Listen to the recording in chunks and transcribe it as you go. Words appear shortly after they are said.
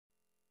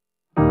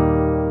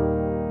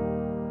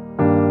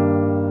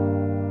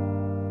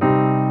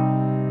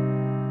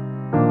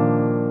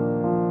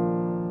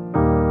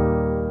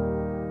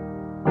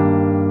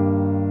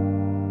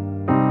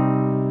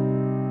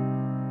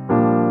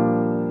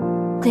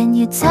When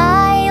you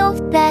try your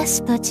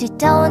best but you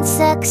don't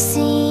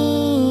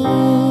succeed,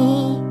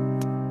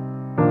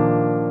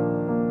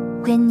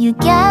 when you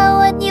get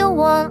what you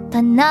want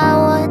but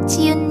not what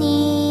you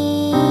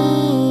need,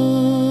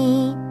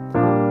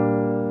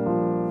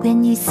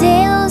 when you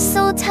feel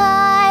so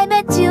tired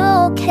but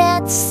you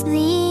can't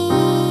sleep,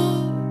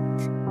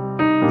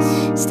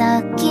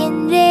 stuck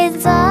in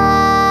reverse.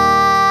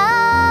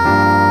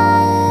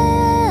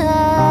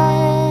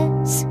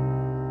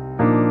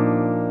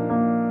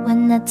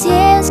 When the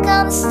tears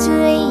come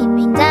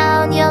streaming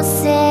down your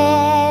face,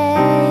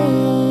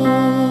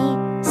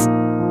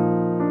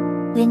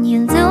 when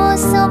you lose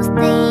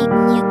something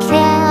you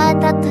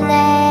can't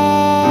replace,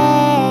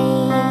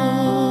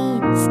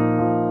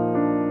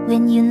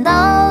 when you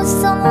love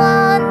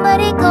someone but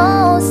it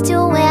goes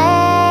to waste,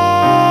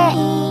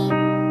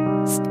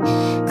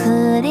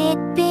 could it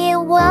be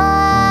wise?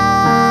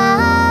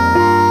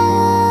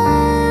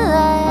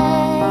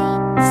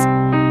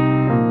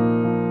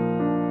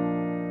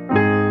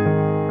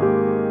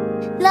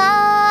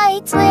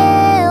 Light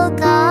will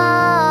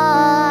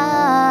guide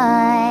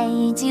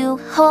you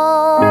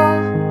home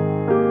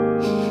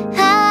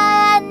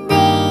and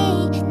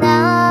ignite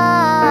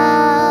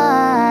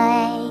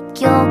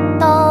your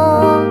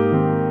bone,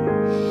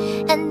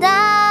 and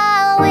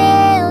I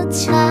will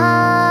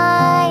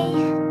try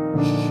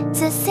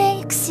to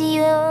fix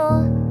you.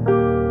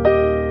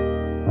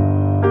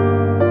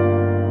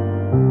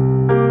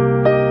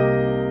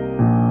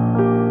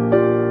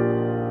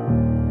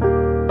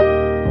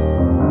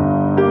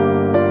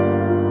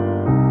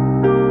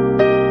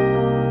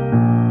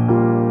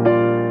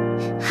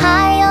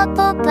 High up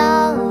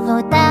above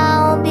or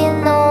down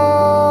below,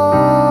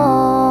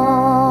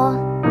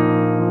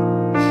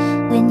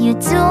 when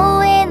you're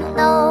doing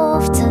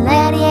enough to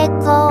let it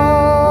go,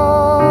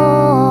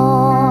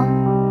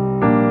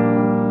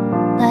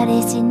 but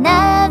if you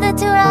never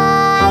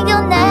try,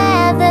 you'll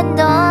never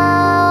know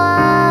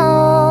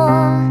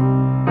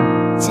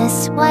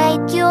just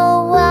what you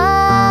want.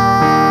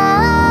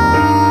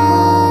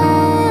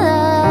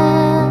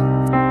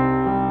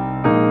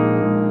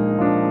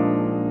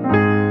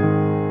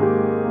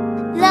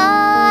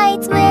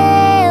 Light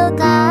will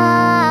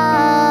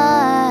guide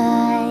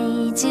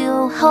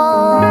you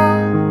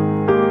home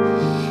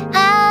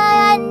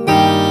and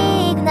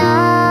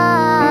ignite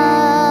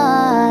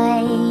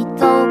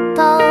your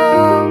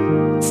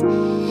bones,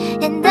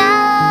 and I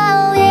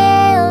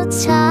will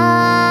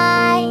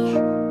try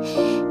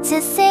to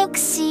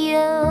fix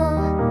you.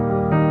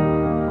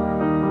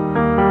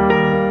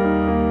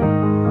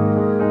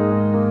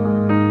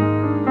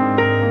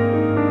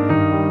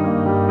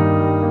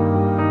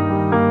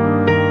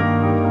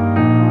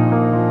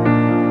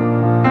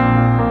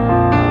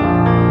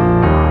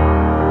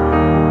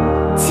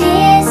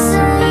 Tears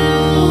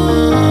stream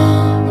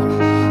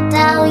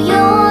down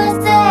your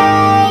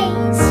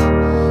face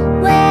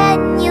when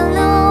you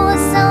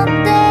lose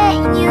something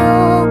you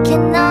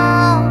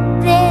cannot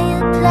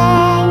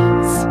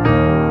replace.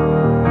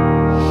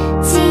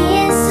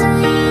 Tears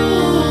stream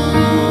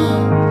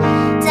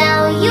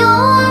down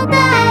your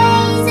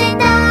face,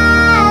 and I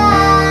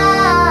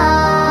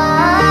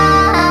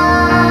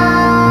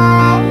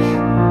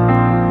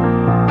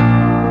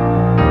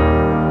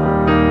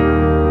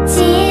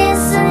tears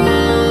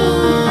stream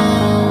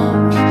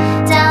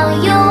down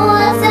your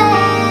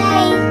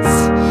face.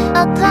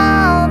 I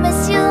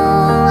promise you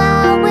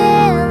I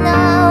will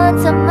learn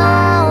from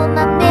all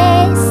my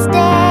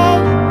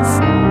mistakes.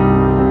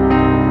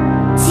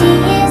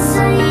 Tears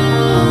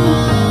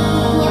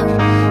stream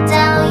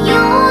down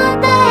your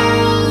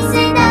face,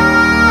 and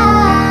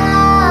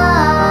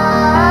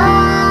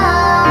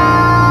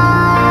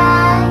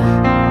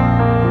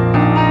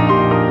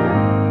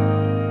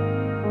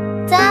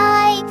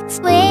light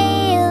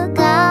will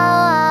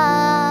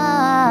guide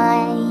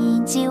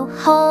you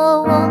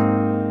home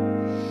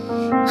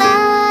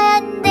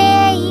and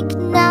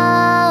ignite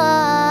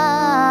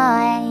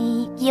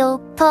your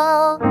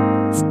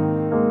pulse,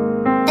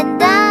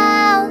 and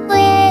I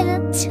will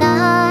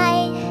try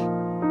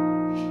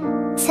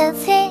to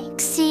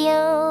fix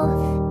you.